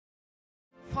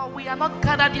For we are not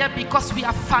gathered here because we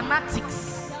are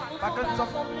fanatics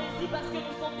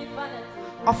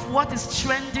of what is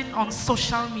trending on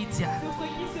social media,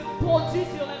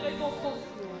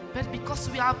 but because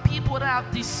we are people that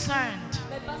have discerned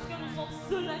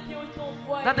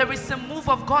that there is a move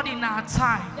of God in our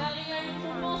time,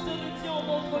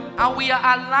 and we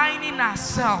are aligning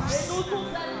ourselves,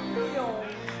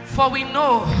 for we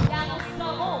know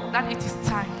that it is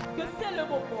time.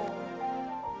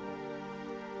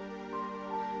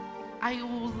 I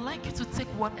would like you to take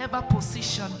whatever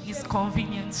position is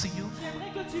convenient to you.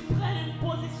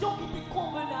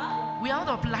 We are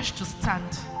not obliged to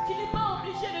stand.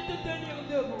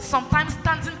 Sometimes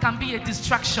standing can be a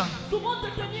distraction.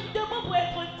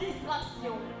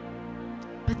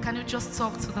 But can you just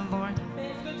talk to the Lord?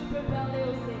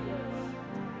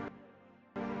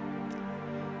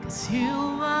 Because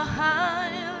you are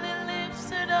highly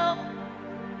lifted up.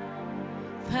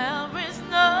 There is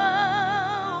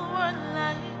no one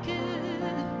like you.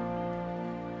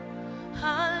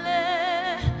 Hallelujah.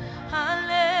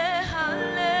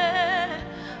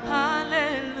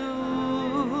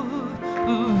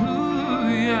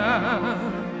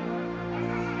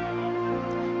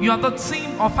 You are the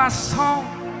theme of our song,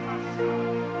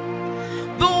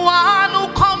 the one who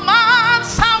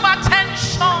commands our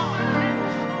attention.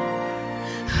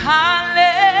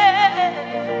 Hallelujah.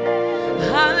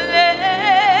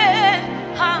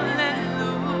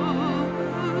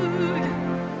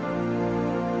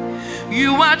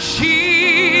 You are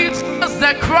Jesus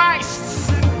the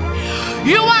Christ.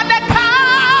 You are the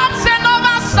captain of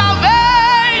our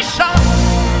salvation.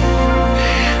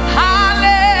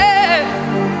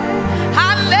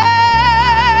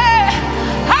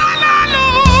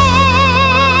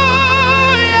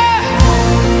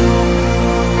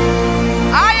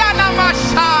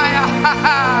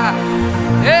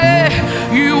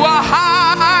 You are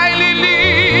highly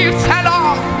lifted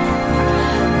up.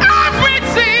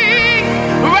 Everything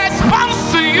responds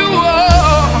to you.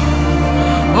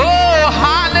 Oh,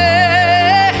 hallelujah.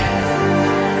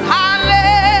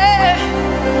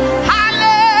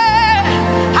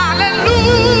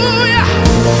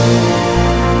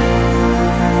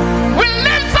 We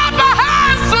lift up our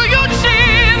hands to you,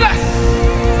 Jesus.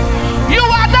 You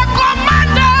are the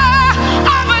commander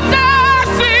of a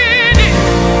destiny.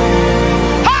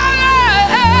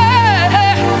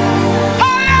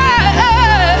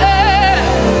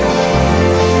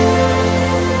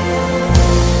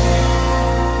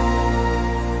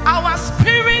 Our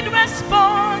spirit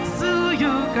responds to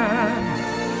you, God.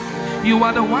 You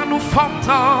are the one who formed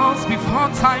us before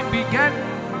time began.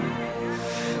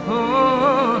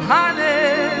 Oh,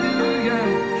 hallelujah,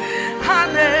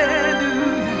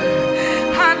 hallelujah,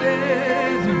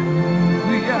 hallelujah.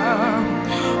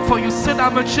 For you said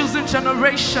I'm a chosen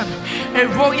generation, a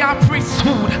royal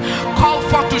priesthood, called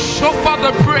forth to show forth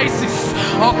the praises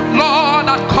of Lord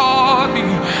that called me.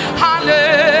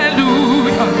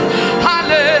 Hallelujah,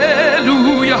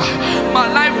 hallelujah. My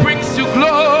life brings you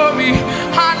glory.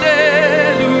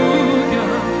 Hallelujah.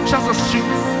 Just the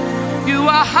streets. You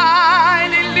are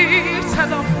highly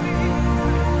lifted up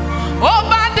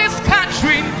over this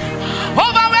country,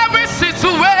 over every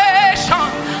situation.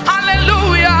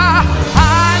 Hallelujah.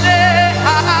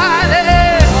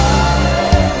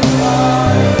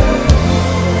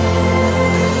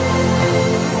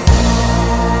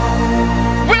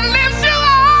 We lift you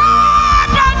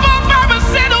up above every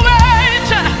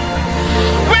situation.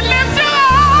 We lift you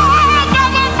up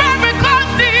above every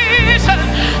condition.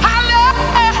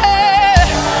 Hallelujah.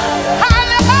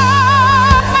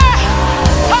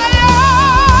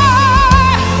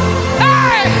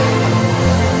 Hey.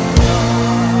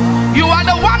 You are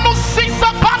the one who sits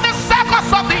upon the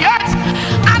circles of the earth,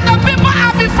 and the people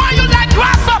are before you like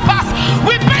grasshoppers.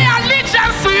 We pay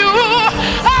allegiance to you.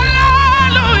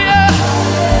 Hallelujah.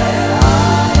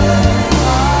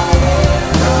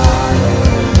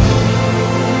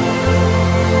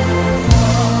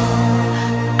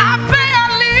 I pay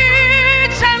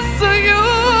allegiance to you.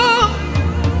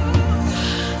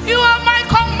 You are my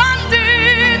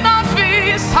commanding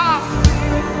officer.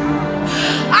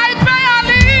 I pay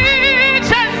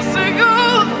allegiance to you.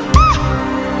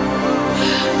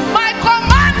 My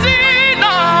commanding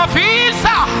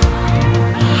officer.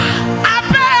 I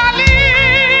pay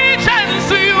allegiance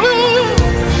to you.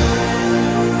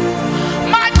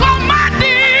 My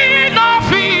commanding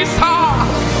officer.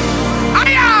 I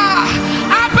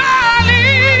pay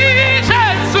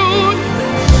allegiance to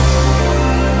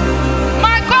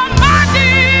my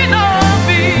commanding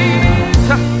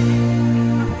officer.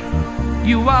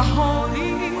 You are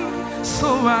holy, so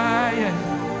I am.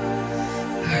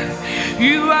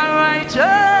 You are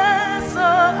righteous.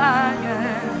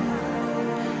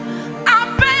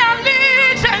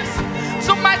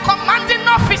 commanding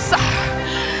officer,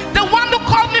 the one who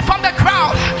called me from the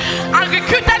crowd and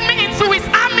recruited me into his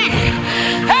army.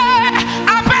 Hey,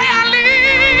 I pay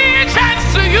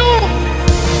allegiance to you.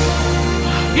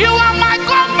 You are my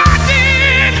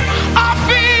commanding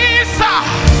officer.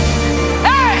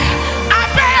 Hey, I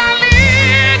pay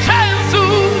allegiance to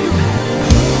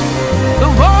the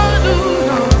one who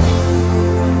knows.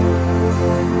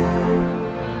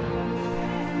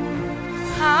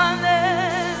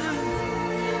 Hallelujah,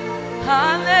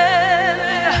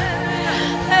 hallelujah,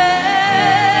 amen,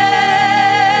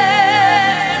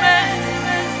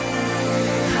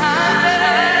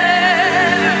 hallelujah,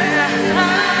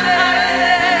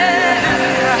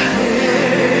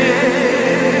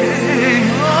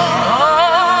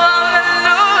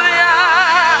 hallelujah.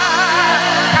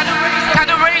 Can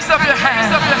you raise up your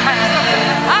hands?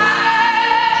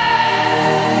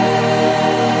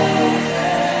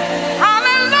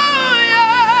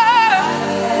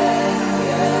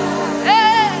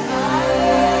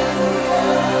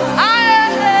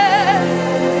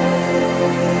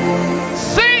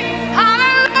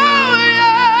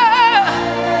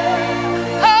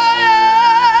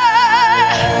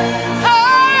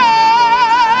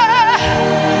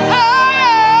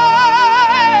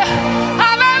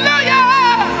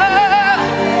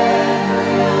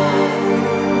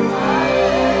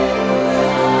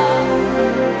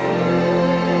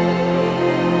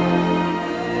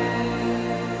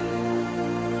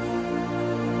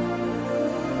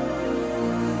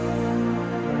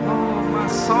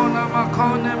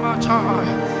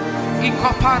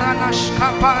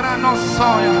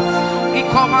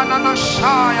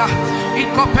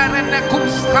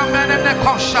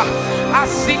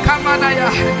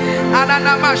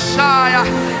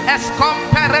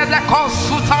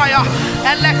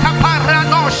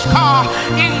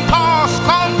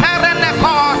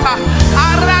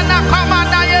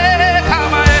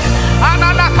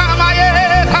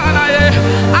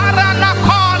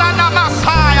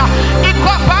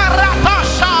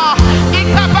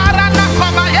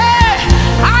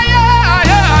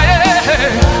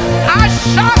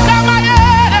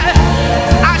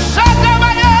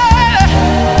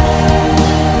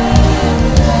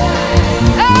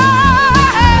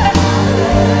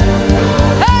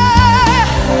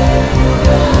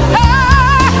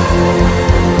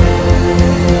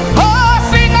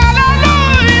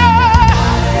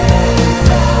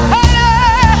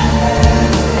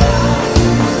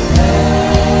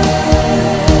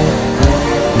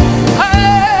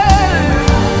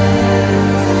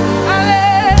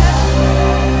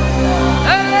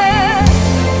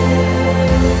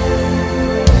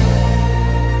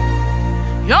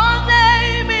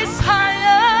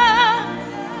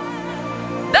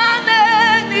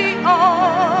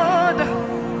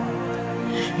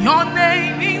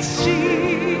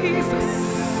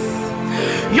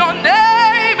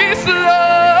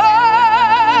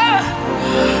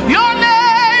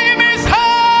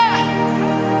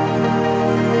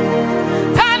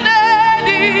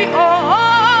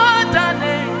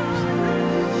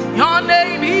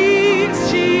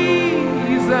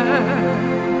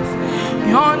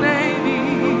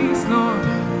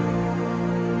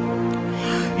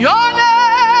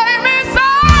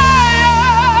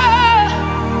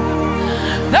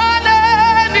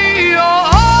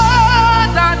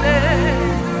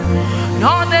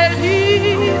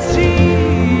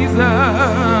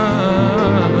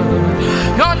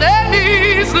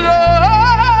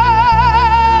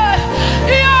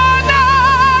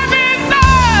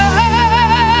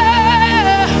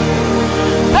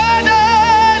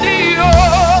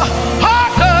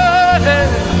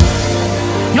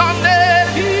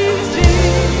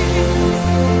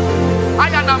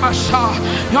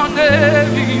 Your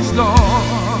name is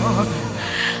Lord.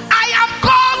 I am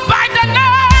called by the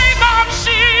name of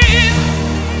Jesus.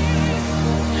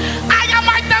 I am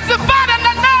identified in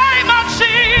the name of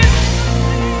Jesus.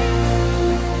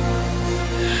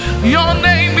 Your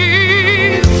name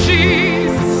is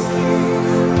Jesus.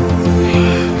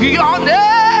 Your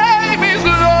name is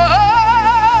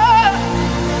Lord.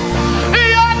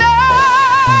 Your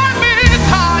name is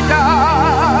higher.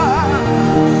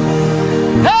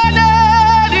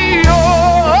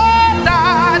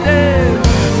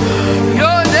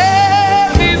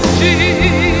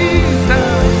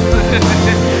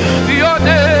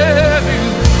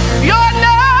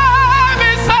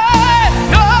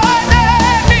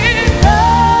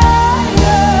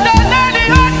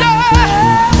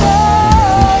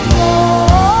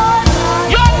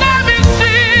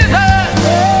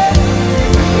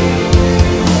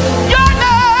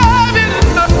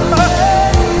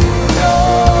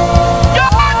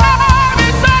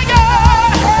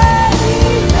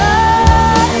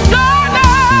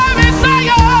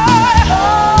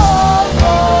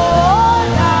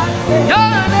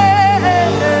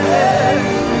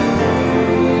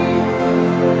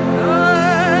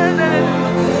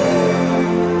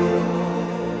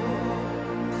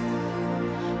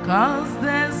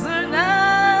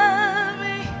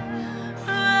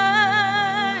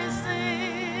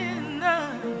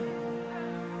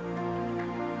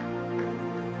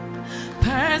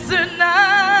 There's an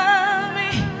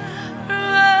army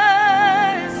rising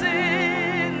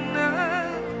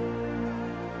up.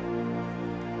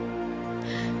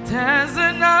 There's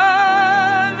an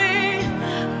army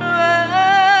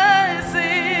rising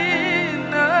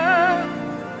up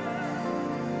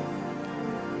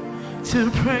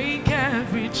to break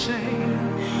every chain,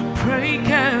 break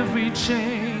every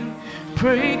chain,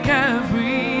 break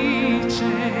every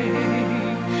chain.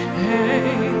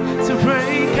 Hey, to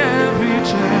break every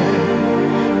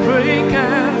chain, break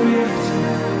every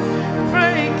chain,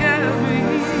 break every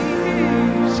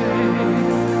chain.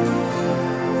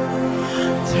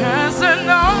 There's an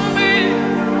army.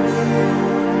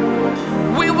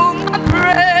 We will not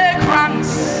break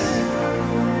ranks.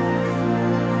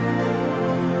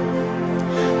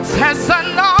 There's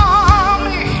an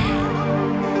army.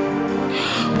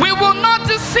 We will not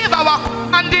deceive our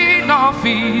commanding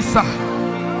officer.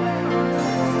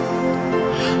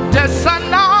 There's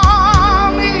an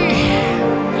army.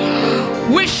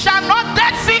 We shall not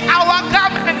dirty our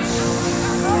garments.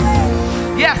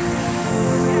 Yes.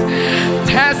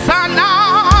 There's an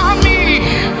army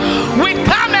with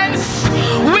garments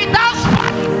without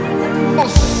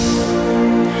spots.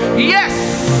 Yes.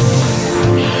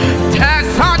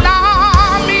 There's an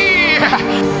army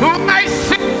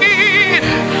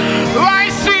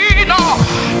rising up.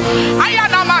 I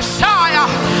am a Messiah.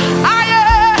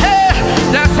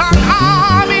 There's an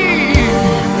army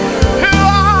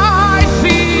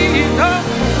rising up.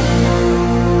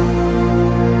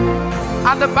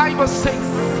 And the Bible says,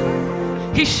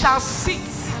 he shall sit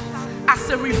as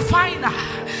a refiner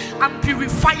and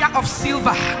purifier of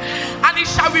silver, and he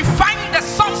shall refine the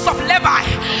sons of Levi,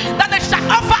 that they shall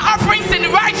offer offerings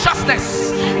in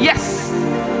righteousness. Yes,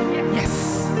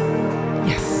 yes,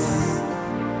 yes,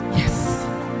 yes,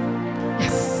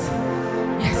 yes,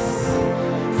 yes.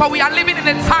 For we are living in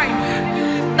a time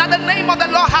that the name of the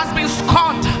Lord has been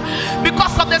scorned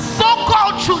because of the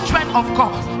so-called children of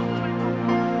God.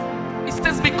 It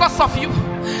is because of you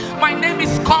my name is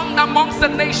scorned amongst the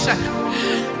nation.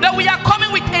 That we are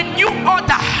coming with a new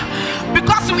order,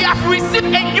 because we have received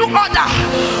a new order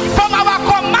from our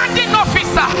commanding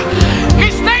officer.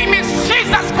 His name is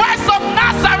Jesus Christ of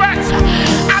Nazareth.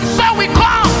 And so we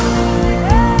come,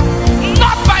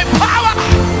 not by power,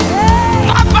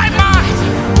 not by might,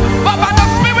 but by the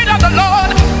Spirit of the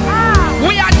Lord.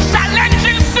 We are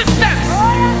challenging systems.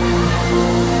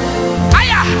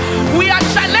 We are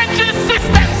challenging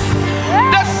systems.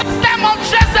 The system of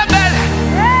Jezebel.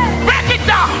 Break it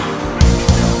down.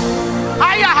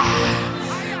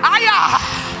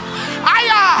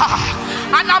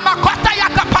 Anamakota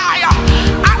yakapaya.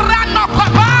 Arano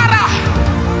kabara.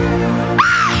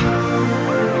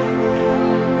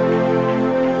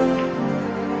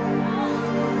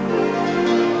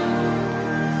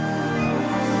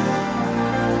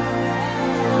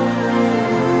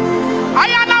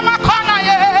 Ayana makona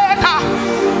yeka.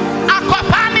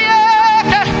 Akopani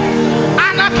yeke.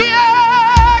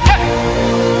 Anakieke.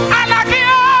 Anakieke.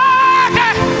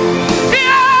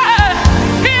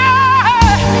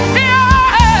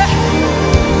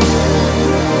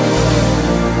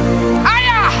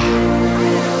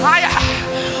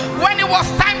 When it was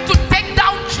time to take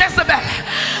down Jezebel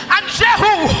and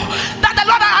Jehu, that the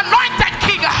Lord had anointed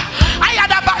king, as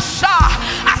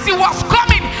he was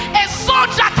coming, a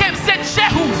soldier came and said,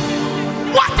 Jehu,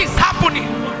 what is happening?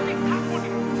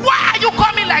 Why are you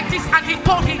coming like this? And he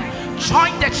told him,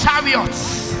 join the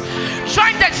chariots.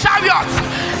 Join the chariots.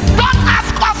 Don't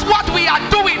ask us what we are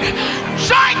doing.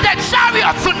 Join the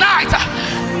chariot tonight.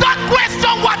 Don't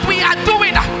question what we are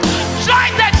doing.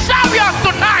 Join the chariot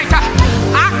tonight.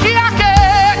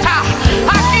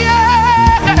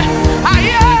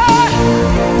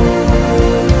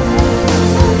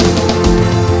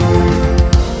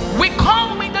 We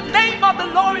come in the name of the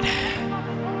Lord,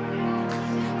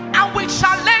 and we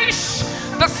challenge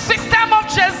the system of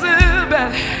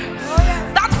Jezebel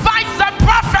that fights the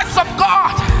prophets of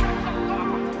God.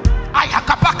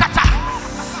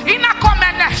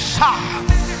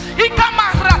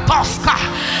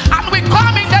 And we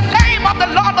come in the name of the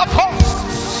Lord of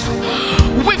hosts.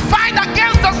 We fight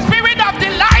against the spirit of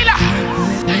Delilah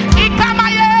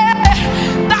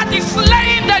that is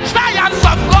slaying the giants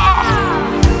of God.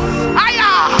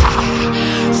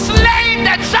 Slaying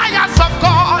the giants of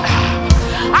God.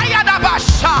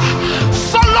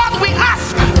 So Lord, we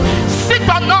ask, sit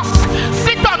on us,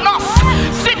 sit on us,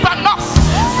 sit on us,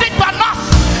 sit on us,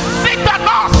 sit on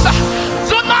us.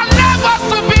 Do not leave us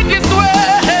to be this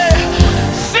way.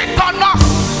 Sit on us.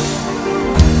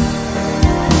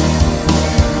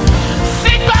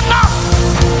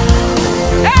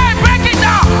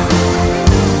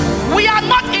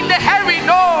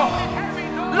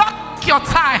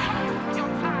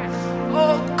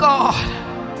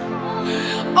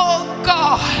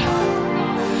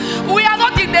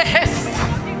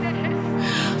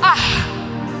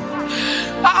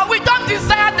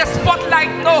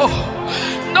 like, no,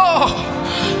 no,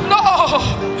 no,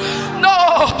 no.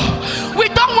 We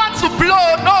don't want to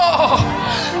blow. No,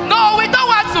 no, we don't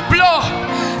want to blow.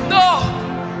 No,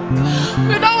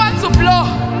 we don't want to blow.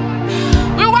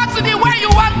 We want to be where you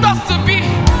want us to be.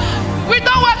 We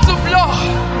don't want to blow.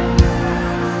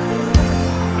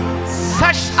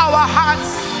 Search our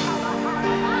hearts.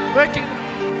 Working.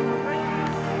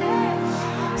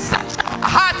 Search our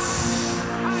hearts.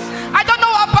 I don't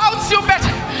know about you, but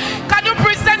can you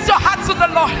present your heart to the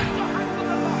Lord?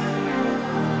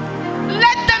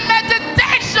 Let the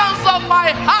meditations of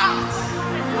my heart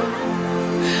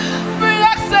be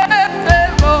acceptable.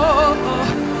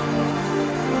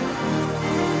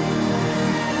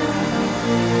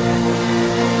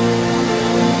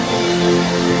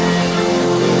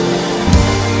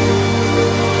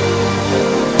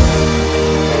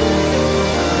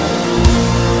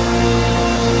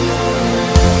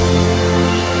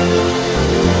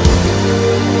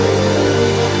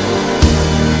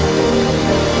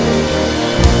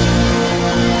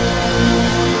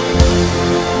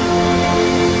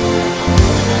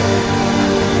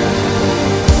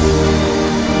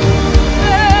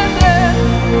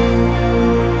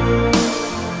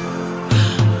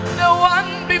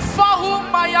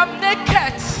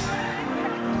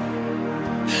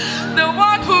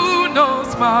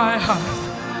 My heart,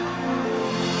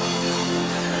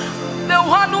 the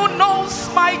one who knows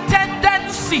my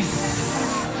tendencies.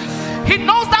 He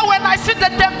knows that when I see the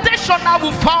temptation I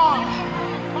will fall.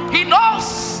 He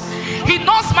knows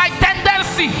my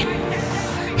tendency.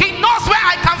 He knows where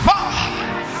I can fall.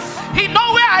 He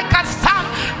knows where I can stand.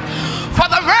 For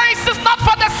the race is not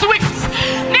for the swift,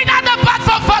 neither the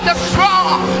battle for the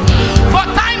strong, for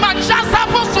time and chance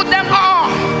happens to them all.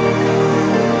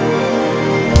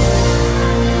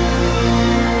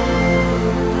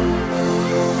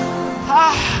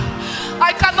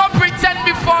 I cannot pretend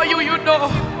before you, you know.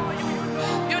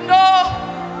 You know.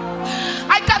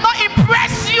 I cannot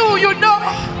impress you, you know.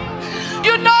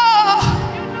 You know.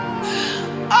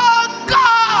 Oh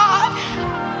God.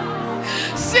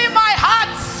 See my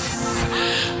heart.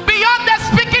 Beyond the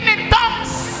speaking in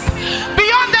tongues.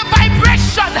 Beyond the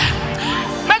vibration.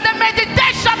 May the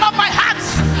meditation of my heart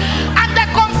and the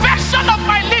confession of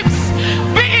my lips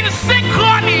be in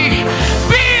synchrony.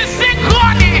 Be in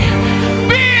synchrony.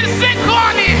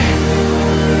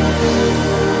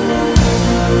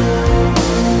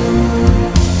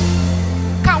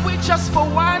 Can we just for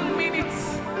 1 minute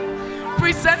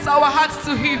present our hearts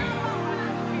to Him?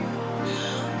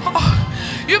 Oh,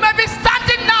 you may be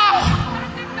standing now.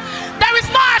 There is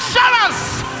no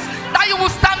assurance that you will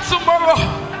stand tomorrow.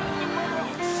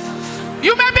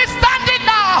 You may be standing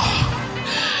now.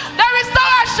 There is no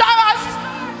assurance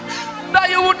that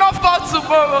you will not fall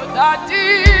tomorrow.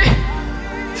 Daddy,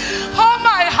 oh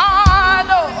my heart,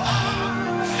 oh,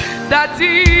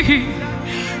 Daddy,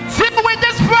 deal with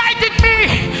this pride in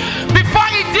me before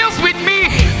He deals with me.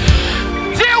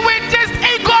 Deal with this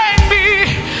ego in me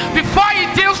before He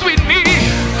deals with me.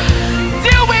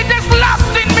 Deal with this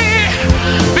lust in me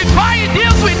before He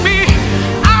deals with me.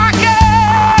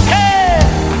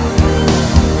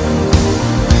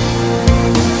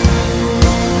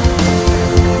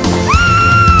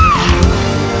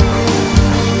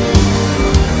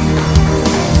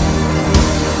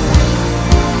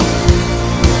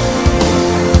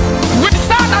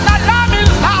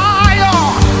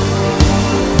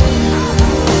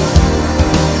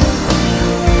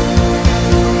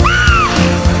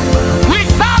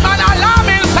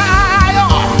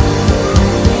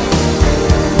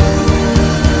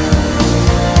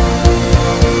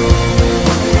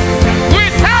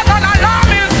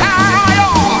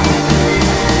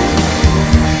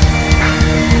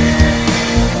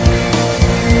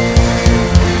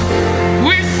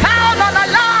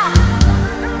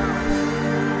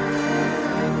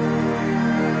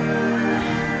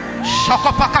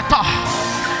 Pakata,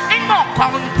 imo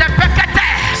konte pekete,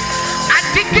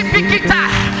 adiki pikita,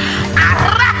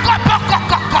 arako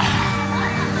pokokoko.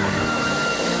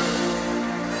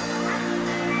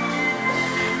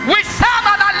 We sound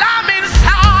an alarm in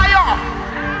Zion.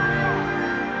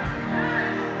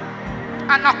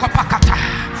 Anako pakata,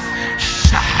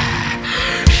 sha,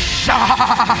 sha,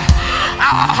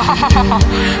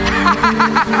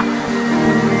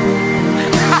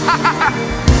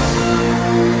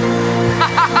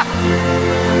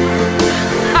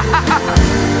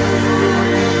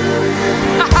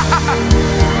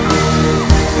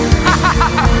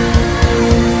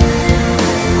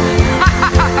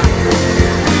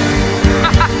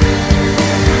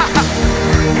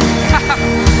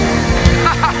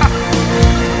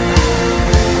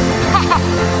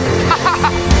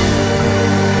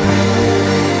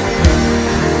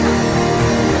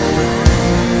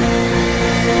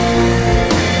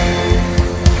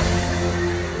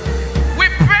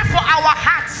 our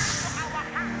hearts.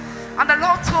 And the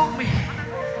Lord told me,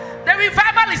 the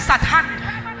revival is at hand.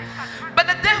 But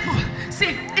the devil,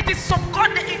 see, it is so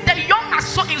God. The young are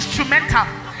so instrumental.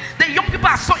 The young people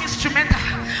are so instrumental.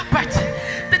 But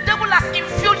the devil has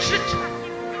infiltrated.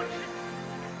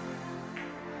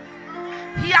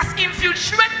 He has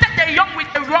infiltrated the young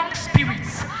with the wrong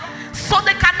spirits, so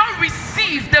they cannot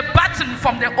receive the baton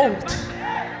from the old.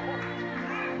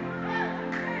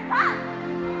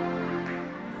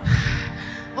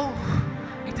 Oh,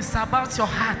 it is about your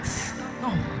heart.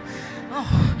 No.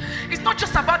 It's not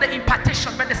just about the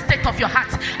impartation, but the state of your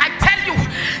heart. I tell you,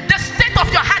 the state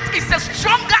of your heart is a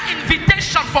stronger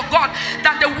invitation for God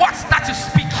than the words that you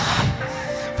speak.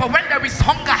 For when there is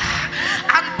hunger,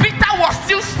 and Peter was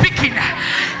still speaking,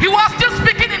 he was still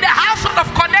speaking in the household of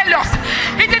Cornelius.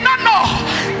 He did not know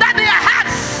that their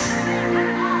hearts,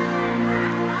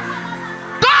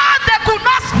 though they could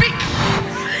not speak,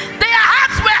 their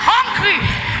hearts were hungry.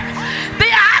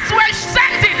 Their hearts were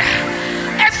sending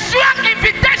a strong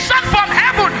invitation from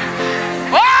heaven.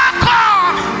 Oh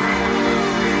God,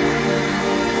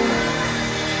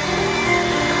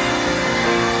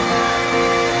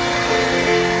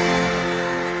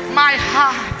 my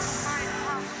heart,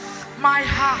 my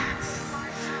heart.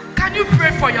 Can you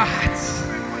pray for your heart?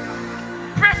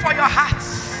 Pray for your heart.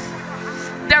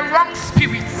 The wrong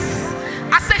spirits.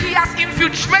 I say he has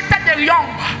infiltrated the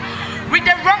young with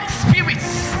the wrong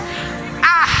spirits.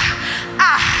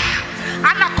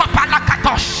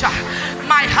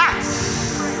 My heart.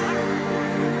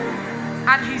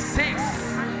 And he says,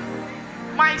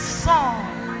 my son,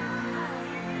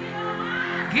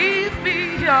 give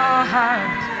me your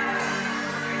heart.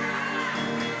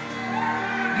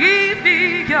 Give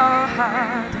me your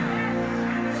heart.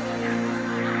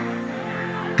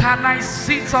 Can I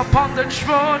sit upon the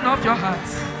throne of your heart?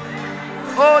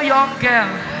 Oh young girl,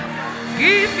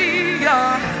 give me your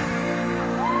heart.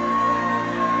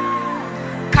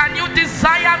 Can you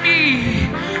desire me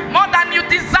more than you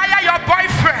desire your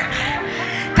boyfriend?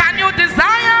 Can you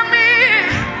desire me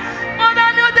more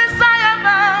than you desire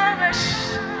marriage?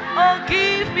 Oh,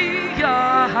 give me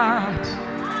your heart.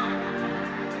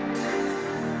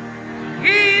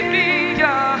 Give me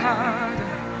your heart.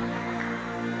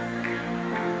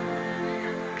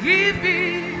 Give me.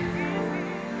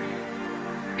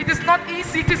 It is not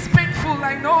easy, it is painful,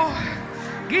 I know.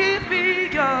 Give me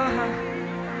your heart.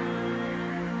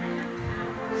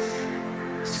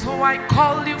 So I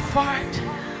call you forth.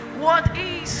 What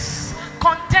is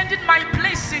contending my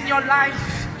place in your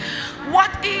life?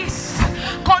 What is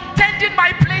contending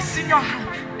my place in your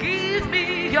heart? Give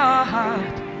me your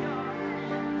heart.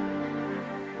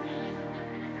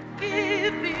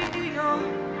 Give me your,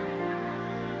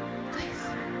 please.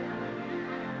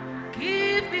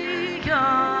 Give me your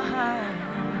heart.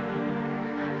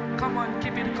 Come on,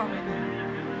 keep it coming.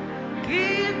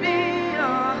 Give me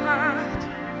your heart.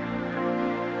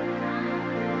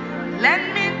 Let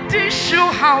me teach you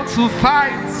how to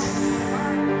fight.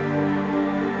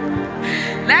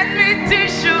 Let me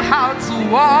teach you how to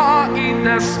walk in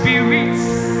the spirit.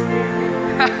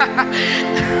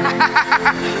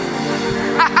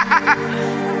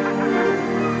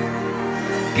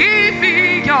 Give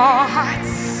me your heart.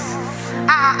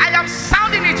 I am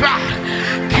sounding it right.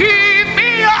 Give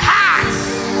me your heart.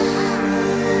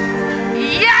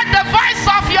 Hear the voice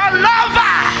of your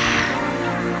lover.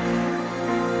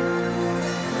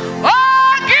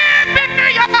 Oh, give me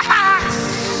your heart.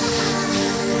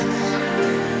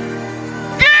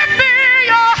 Give me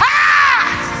your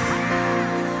heart.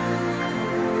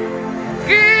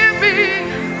 Give me.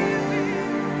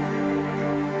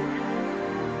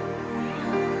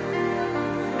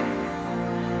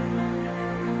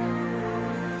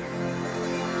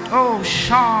 Oh,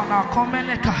 Shana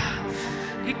Komeneka.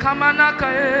 Ikamanaka.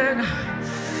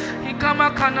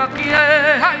 Ikamakanakie.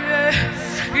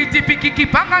 Itipiki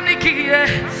panganikie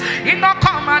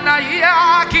inokomana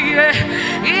yakie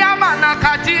iamana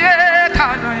katie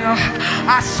kanaya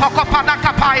asokopada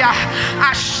kapaya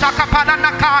ashakapada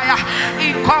nakaya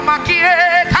ikomakie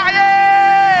kaye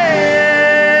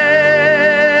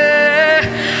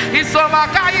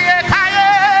isomakaye kaye.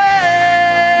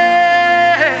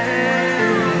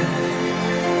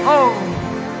 Oh,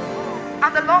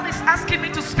 and the Lord is asking me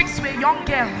to speak to a young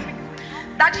girl.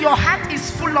 That your heart is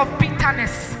full of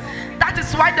bitterness. That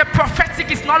is why the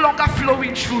prophetic is no longer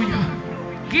flowing through you.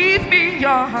 Give me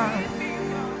your heart.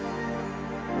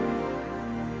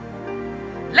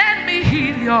 Let me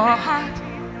heal your heart.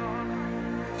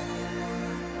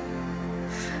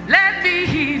 Let me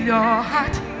heal your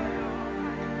heart.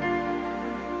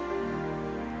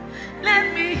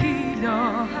 Let me heal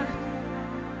your heart.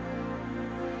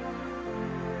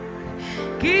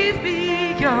 Give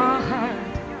me your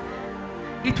heart.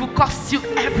 It will cost you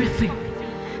everything.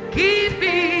 Give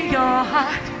me your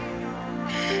heart.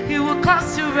 It will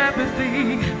cost you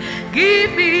everything.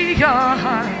 Give me your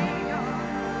heart.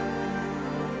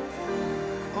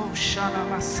 Oh, Shana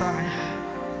Messiah.